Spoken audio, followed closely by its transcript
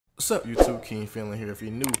What's up, YouTube? King Finland here. If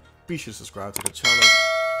you're new, be sure to subscribe to the channel.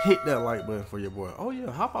 Hit that like button for your boy. Oh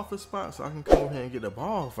yeah, hop off the spot so I can come over here and get the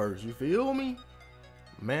ball first. You feel me?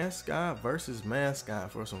 Mascot versus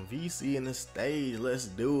Mascot for some VC in the stage. Let's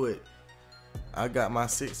do it. I got my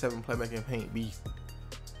 6'7" playmaking paint beast.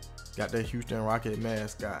 Got that Houston Rocket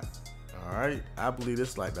mascot. Alright, I believe this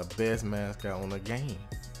is like the best mascot on the game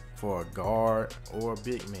for a guard or a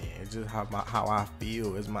big man. It's just how I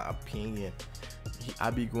feel. It's my opinion.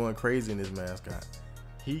 I be going crazy in this mascot.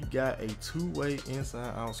 He got a two-way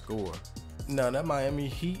inside-out score. Now that Miami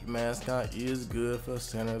Heat mascot is good for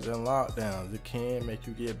centers and lockdowns. It can make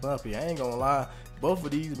you get bumpy. I ain't gonna lie, both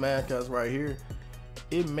of these mascots right here,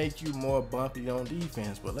 it make you more bumpy on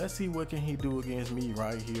defense. But let's see what can he do against me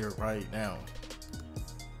right here, right now.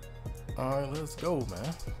 All right, let's go,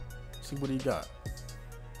 man. See what he got.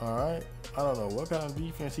 All right, I don't know what kind of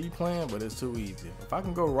defense he playing, but it's too easy. If I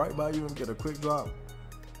can go right by you and get a quick drop,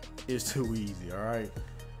 it's too easy. All right,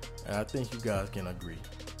 and I think you guys can agree.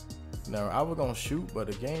 Now I was gonna shoot, but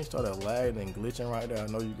the game started lagging and glitching right there. I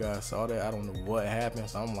know you guys saw that. I don't know what happened,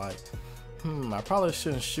 so I'm like, I probably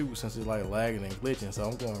shouldn't shoot since it's like lagging and glitching. So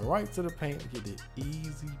I'm going right to the paint to get the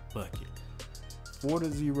easy bucket.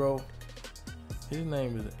 4-0. His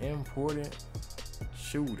name is Important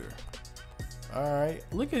Shooter. Alright,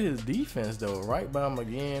 look at his defense though. Right by him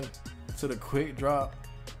again to the quick drop.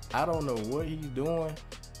 I don't know what he's doing,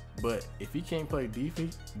 but if he can't play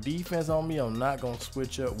defense on me, I'm not gonna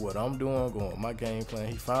switch up what I'm doing. I'm going with my game plan.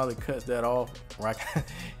 He finally cuts that off. Right,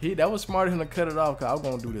 that was smart of him to cut it off, because I was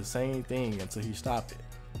gonna do the same thing until he stopped it.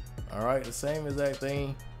 Alright, the same exact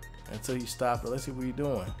thing until he stopped it. Let's see what he's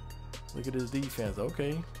doing. Look at his defense.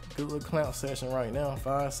 Okay, good little clamp session right now.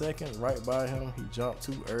 5 seconds right by him. He jumped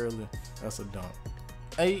too early. That's a dunk.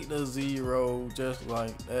 8-0, just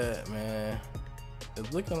like that, man.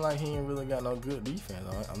 It's looking like he ain't really got no good defense.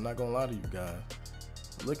 I'm not gonna lie to you guys.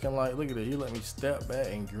 Looking like, look at it. He let me step back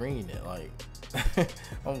and green it. Like,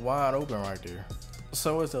 I'm wide open right there.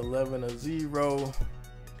 So it's 11-0.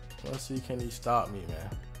 Let's see, can he stop me,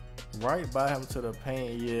 man? Right by him to the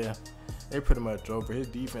paint, yeah. They pretty much over. His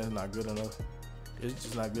defense is not good enough. It's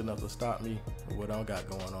just not good enough to stop me with what I got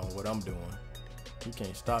going on, what I'm doing. He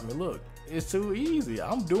can't stop me. Look, it's too easy.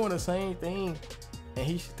 I'm doing the same thing, and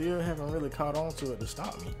he still haven't really caught on to it to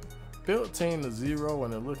stop me. 15-0,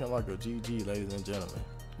 and it's looking like a GG, ladies and gentlemen.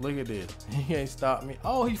 Look at this. He ain't stopped me.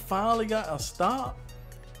 Oh, he finally got a stop?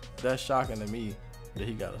 That's shocking to me that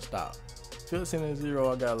he got a stop.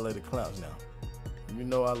 15-0, I gotta lay the clamps now. You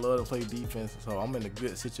know I love to play defense, so I'm in a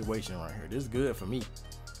good situation right here. This is good for me.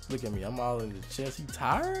 Look at me, I'm all in the chest. He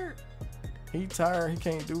tired? He tired, he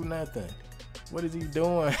can't do nothing. What is he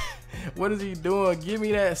doing? What is he doing? Give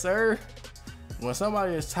me that, sir. When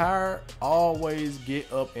somebody is tired, always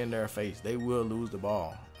get up in their face. They will lose the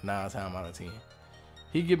ball 9 times out of 10.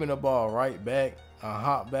 He giving the ball right back, a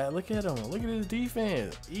hop back. Look at him, look at his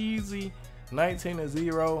defense. Easy,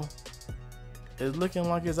 19-0. It's looking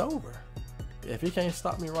like it's over. If he can't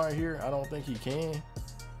stop me right here, I don't think he can.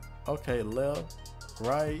 Okay, left,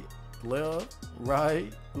 right, left,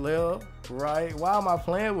 right, left, right. Why am I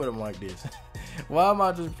playing with him like this? Why am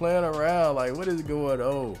I just playing around? Like, what is going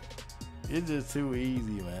on? It's just too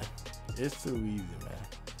easy, man. It's too easy,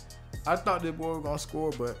 man. I thought this boy was gonna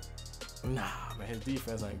score, but nah, man, his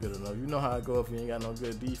defense ain't good enough. You know how it go if you ain't got no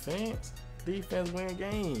good defense. Defense win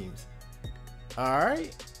games. All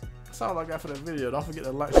right. That's all I got for the video. Don't forget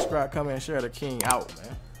to like, subscribe, comment, and share. The King out,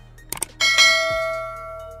 man.